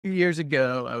few years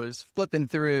ago, I was flipping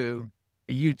through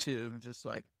YouTube, just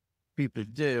like people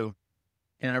do,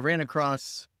 and I ran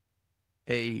across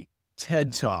a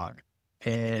TED Talk,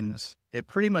 and it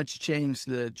pretty much changed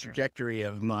the trajectory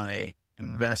of my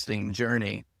investing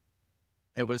journey.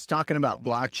 It was talking about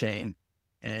blockchain,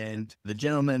 and the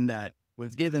gentleman that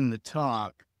was giving the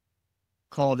talk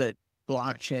called it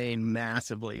blockchain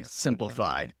massively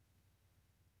simplified.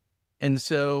 And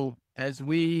so, as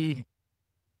we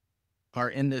are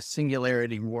in this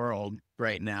singularity world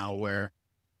right now where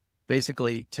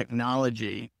basically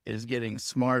technology is getting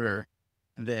smarter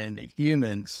than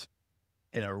humans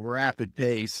at a rapid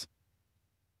pace,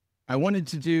 I wanted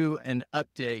to do an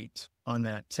update on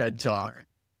that TED Talk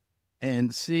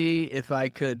and see if I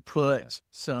could put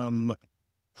some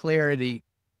clarity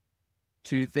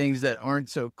to things that aren't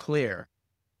so clear.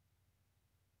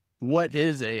 What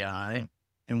is AI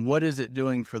and what is it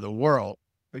doing for the world?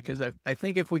 Because I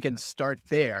think if we can start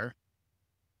there,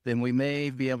 then we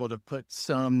may be able to put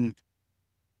some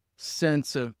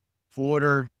sense of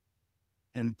order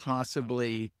and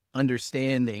possibly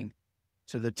understanding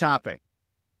to the topic.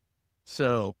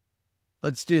 So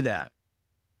let's do that.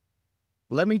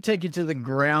 Let me take you to the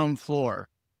ground floor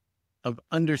of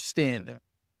understanding.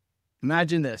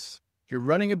 Imagine this. You're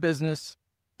running a business.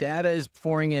 Data is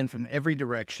pouring in from every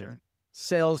direction.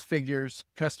 Sales figures,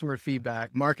 customer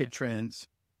feedback, market trends.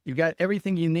 You've got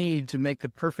everything you need to make the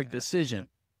perfect decision,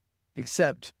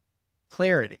 except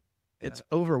clarity. It's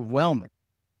overwhelming.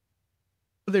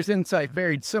 There's insight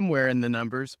buried somewhere in the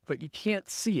numbers, but you can't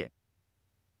see it.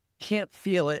 Can't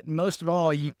feel it. And most of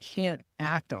all, you can't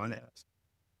act on it.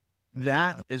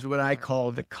 That is what I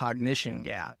call the cognition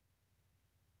gap.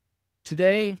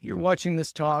 Today, you're watching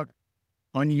this talk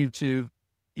on YouTube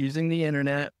using the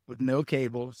internet with no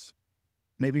cables,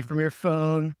 maybe from your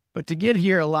phone. But to get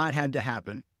here, a lot had to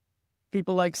happen.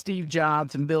 People like Steve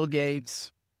Jobs and Bill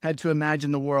Gates had to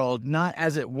imagine the world not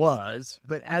as it was,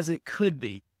 but as it could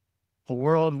be. A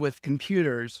world with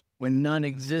computers when none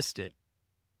existed.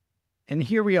 And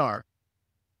here we are.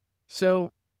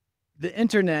 So the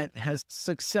internet has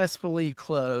successfully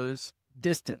closed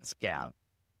distance gap.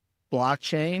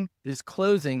 Blockchain is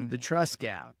closing the trust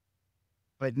gap.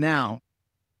 But now,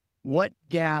 what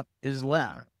gap is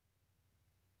left?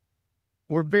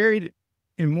 We're buried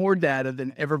in more data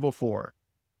than ever before,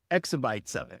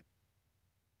 exabytes of it.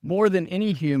 More than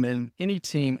any human, any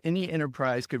team, any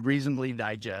enterprise could reasonably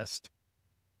digest,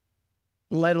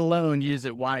 let alone use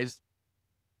it wisely.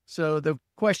 So the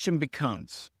question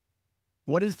becomes,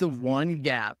 what is the one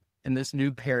gap in this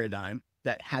new paradigm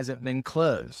that hasn't been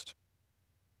closed?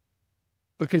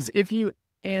 Because if you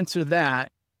answer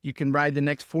that, you can ride the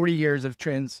next 40 years of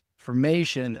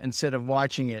transformation instead of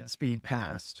watching it speed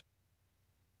past.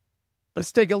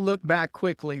 Let's take a look back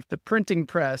quickly. The printing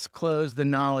press closed the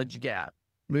knowledge gap,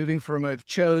 moving from a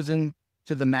chosen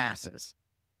to the masses.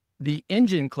 The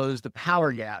engine closed the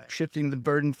power gap, shifting the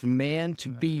burden from man to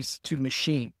beast to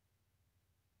machine.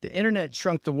 The internet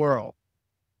shrunk the world.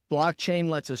 Blockchain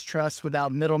lets us trust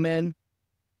without middlemen.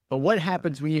 But what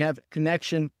happens when you have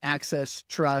connection, access,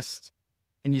 trust,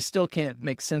 and you still can't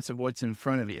make sense of what's in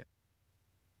front of you?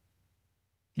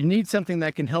 You need something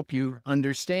that can help you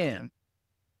understand.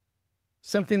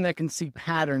 Something that can see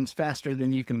patterns faster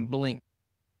than you can blink.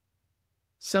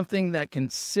 Something that can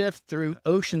sift through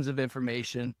oceans of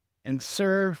information and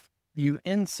serve you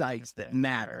insights that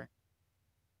matter.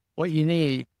 What you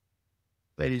need,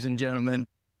 ladies and gentlemen,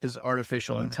 is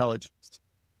artificial intelligence.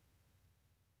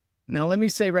 Now, let me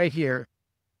say right here,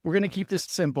 we're going to keep this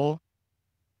simple.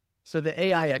 So the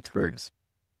AI experts,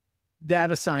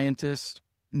 data scientists,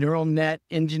 neural net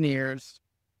engineers,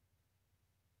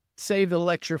 save the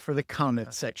lecture for the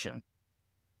comment section.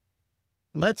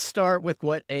 Let's start with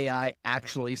what AI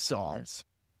actually solves.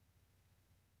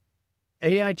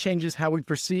 AI changes how we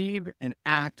perceive and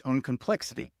act on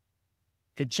complexity.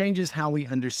 It changes how we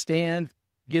understand,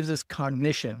 gives us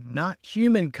cognition, not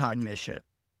human cognition,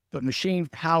 but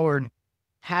machine-powered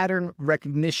pattern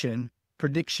recognition,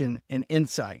 prediction, and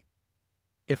insight.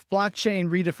 If blockchain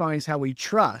redefines how we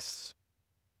trust,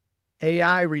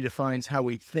 AI redefines how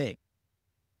we think.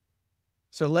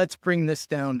 So let's bring this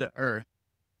down to earth.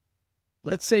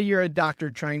 Let's say you're a doctor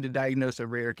trying to diagnose a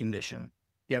rare condition.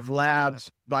 You have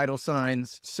labs, vital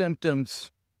signs,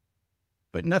 symptoms,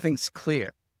 but nothing's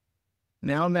clear.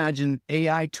 Now imagine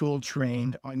AI tool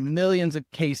trained on millions of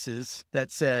cases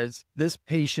that says this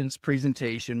patient's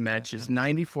presentation matches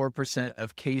 94%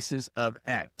 of cases of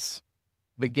X.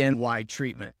 Begin Y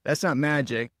treatment. That's not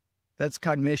magic. That's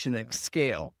cognition at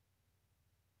scale.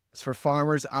 It's for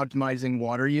farmers optimizing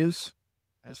water use.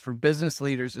 As for business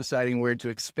leaders deciding where to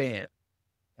expand.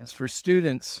 As for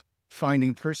students,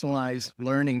 finding personalized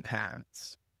learning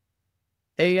paths.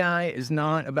 AI is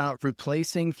not about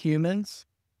replacing humans.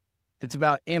 It's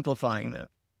about amplifying them.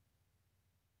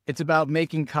 It's about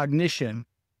making cognition,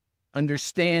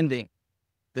 understanding,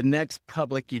 the next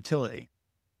public utility.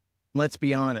 Let's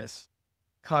be honest.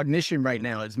 Cognition right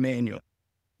now is manual.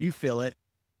 You feel it.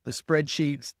 The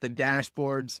spreadsheets, the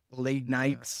dashboards, late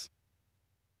nights.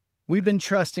 We've been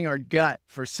trusting our gut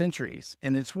for centuries,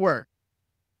 and it's worked.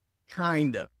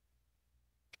 Kind of.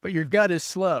 But your gut is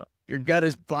slow. Your gut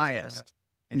is biased,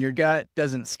 and your gut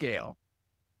doesn't scale.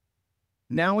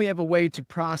 Now we have a way to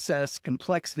process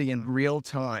complexity in real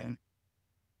time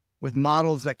with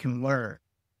models that can learn,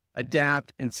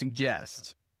 adapt, and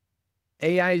suggest.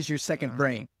 AI is your second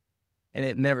brain, and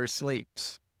it never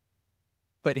sleeps.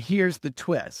 But here's the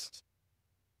twist.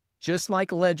 Just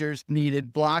like ledgers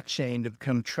needed blockchain to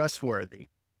become trustworthy,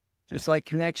 just like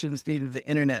connections needed the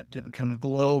internet to become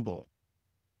global,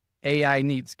 AI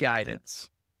needs guidance.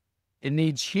 It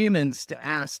needs humans to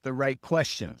ask the right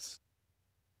questions.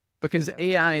 Because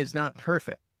AI is not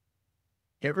perfect.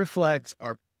 It reflects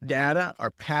our data,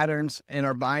 our patterns, and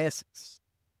our biases.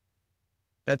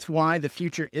 That's why the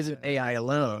future isn't AI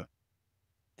alone.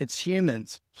 It's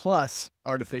humans plus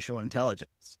artificial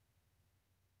intelligence.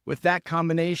 With that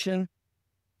combination,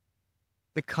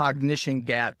 the cognition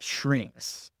gap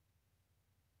shrinks.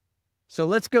 So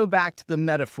let's go back to the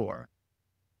metaphor.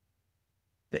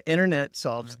 The internet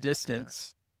solves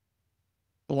distance.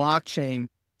 Blockchain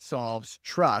solves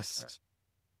trust.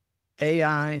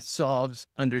 AI solves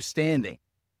understanding.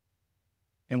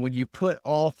 And when you put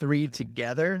all three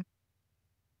together,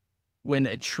 when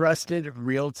a trusted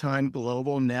real-time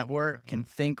global network can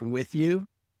think with you,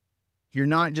 you're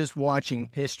not just watching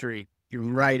history, you're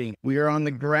writing. We are on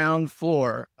the ground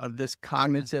floor of this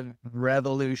cognitive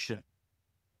revolution.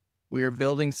 We are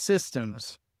building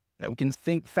systems that can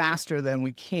think faster than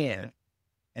we can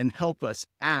and help us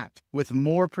act with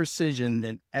more precision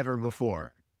than ever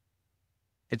before.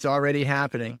 It's already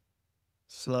happening,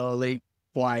 slowly,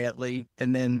 quietly,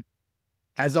 and then,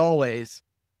 as always,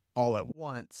 all at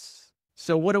once.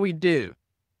 So what do?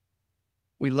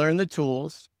 We learn the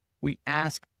tools, we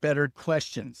ask better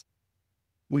questions,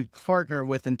 we partner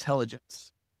with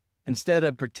intelligence, instead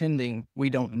of pretending we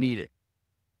don't need it.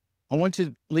 I want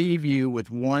to leave you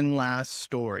with one last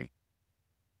story.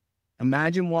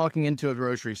 Imagine walking into a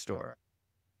grocery store.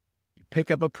 You pick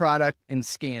up a product and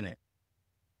scan it.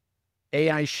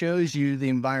 AI shows you the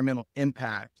environmental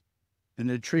impact, the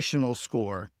nutritional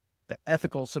score, the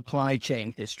ethical supply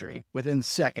chain history within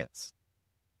seconds,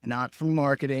 not from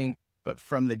marketing, but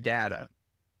from the data.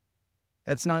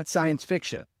 That's not science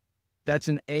fiction. That's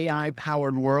an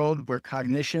AI-powered world where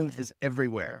cognition is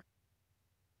everywhere,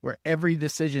 where every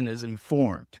decision is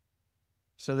informed.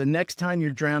 So the next time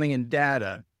you're drowning in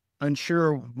data,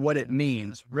 unsure what it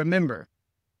means, remember,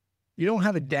 you don't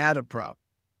have a data problem.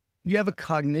 You have a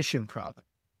cognition problem.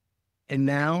 And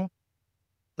now,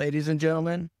 ladies and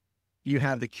gentlemen, you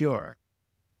have the cure.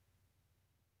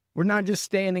 We're not just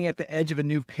standing at the edge of a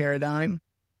new paradigm.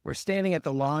 We're standing at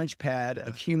the launch pad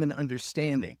of human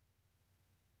understanding.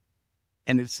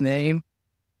 And its name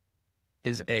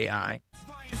is AI.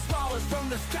 From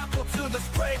the scalpel to the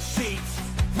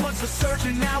spreadsheets. Once a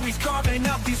surgeon, now he's carving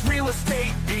up these real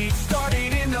estate beats.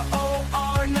 Started in the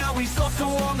OR, now he's also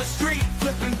on the street.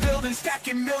 Flipping buildings,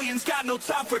 stacking millions, got no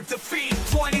time for defeat.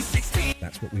 2016.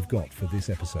 That's what we've got for this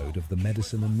episode of the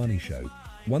Medicine and Money Show.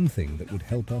 One thing that would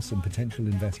help us and potential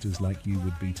investors like you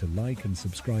would be to like and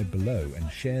subscribe below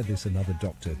and share this another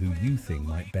doctor who you think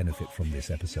might benefit from this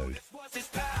episode.